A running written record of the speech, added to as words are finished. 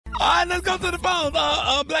right, let's go to the phone.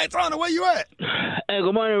 Black Tony, where you at? Hey,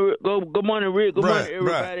 good morning, good morning, Rick. Good morning,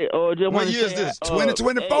 everybody. What year is this?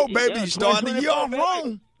 2024, baby. You starting the year off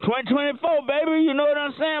wrong. 2024, baby. You know what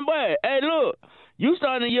I'm saying, boy? Hey, look. You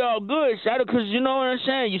starting the year off good, Shada, because you know what I'm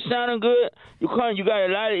saying. You sounding good. You got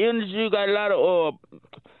a lot of energy. You got a lot of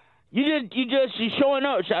you showing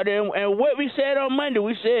up, Shada. And what we said on Monday,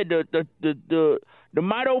 we said the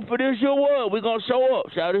motto for this year was we're gonna show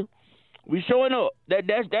up, Shada. We showing up.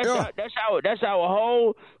 That's our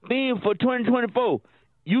whole theme for 2024.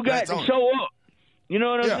 You got to show up. You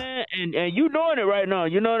know what I'm saying? And you doing it right now.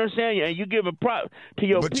 You know what I'm saying? And you giving props to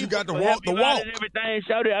your people. But you got to walk the walk. And everything,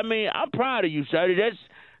 Shawty. I mean, I'm proud of you, Shawty. That's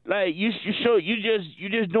like you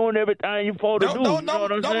just doing everything you supposed to do.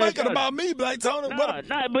 Don't saying, make it about me, Black Tony.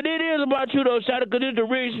 Nah, but it is about you though, Shawty, because it's the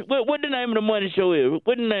Rick. What the name of the morning show is?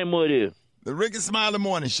 What the name of it is? The Rick and Smiley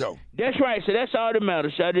Morning Show. That's right. So that's all that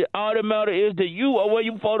matters, Shawty. All that matters is that you are where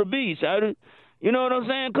you supposed to be, Shawty. You know what I'm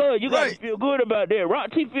saying? Cuz you got to feel good about that.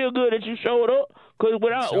 Rock T feel good that you showed up. Cause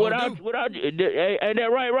without, ain't that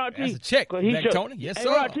right, Rock T? That's a check, Black Tony. Yes,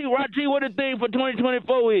 sir. Rock T, what the thing for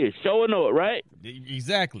 2024 is? Showing up, right?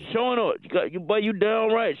 Exactly. Showing up. But you down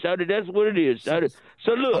right, Shawty. That's what it is, Shawty.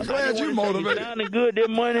 So look, I'm glad you motivated. Sounding good that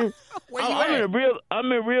morning.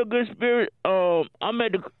 I'm in real good spirit. I'm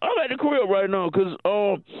at the crib right now because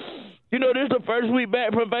you know this is the first week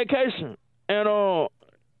back from vacation and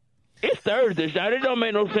it's Thursday, Shawty. It don't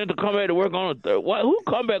make no sense to come back to work on a Thursday. Who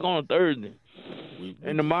come back on a Thursday?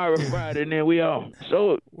 And tomorrow Friday, and then we off.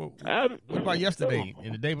 So, what about yesterday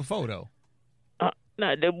and the day before, though?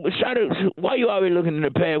 Shawty, why you always looking in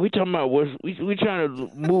the past? We talking about we trying to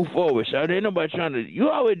move forward, Shawty. Ain't nobody trying to. You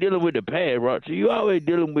always dealing with the past, Roger. You always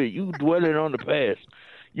dealing with you dwelling on the past.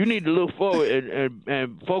 You need to look forward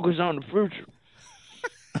and focus on the future.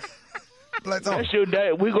 That's your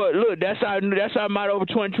day. We go look. That's our motto for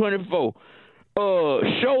 2024.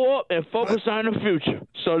 Show up and focus on the future.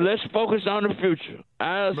 So let's focus on the future.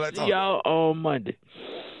 I'll see y'all on Monday.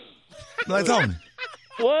 Black Tony.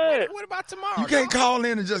 What? What about tomorrow? You can't call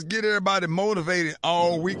in and just get everybody motivated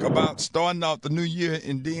all week about starting off the new year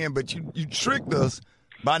and then, but you tricked us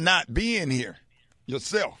by not being here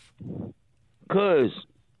yourself. Cause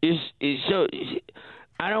it's so.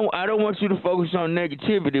 I don't want you to focus on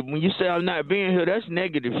negativity. When you say I'm not being here, that's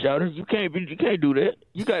negative, Shawty. You can't do that.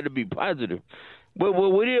 You got to be positive. But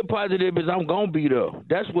what is positive is I'm gonna be there.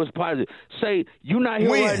 That's what's positive. Say you not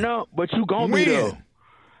here right now, but you gonna be there.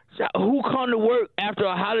 So who come to work after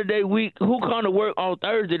a holiday week? Who come to work on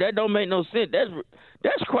Thursday? That don't make no sense.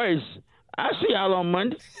 That's crazy. I'll see y'all on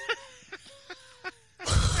Monday.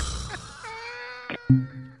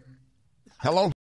 Hello.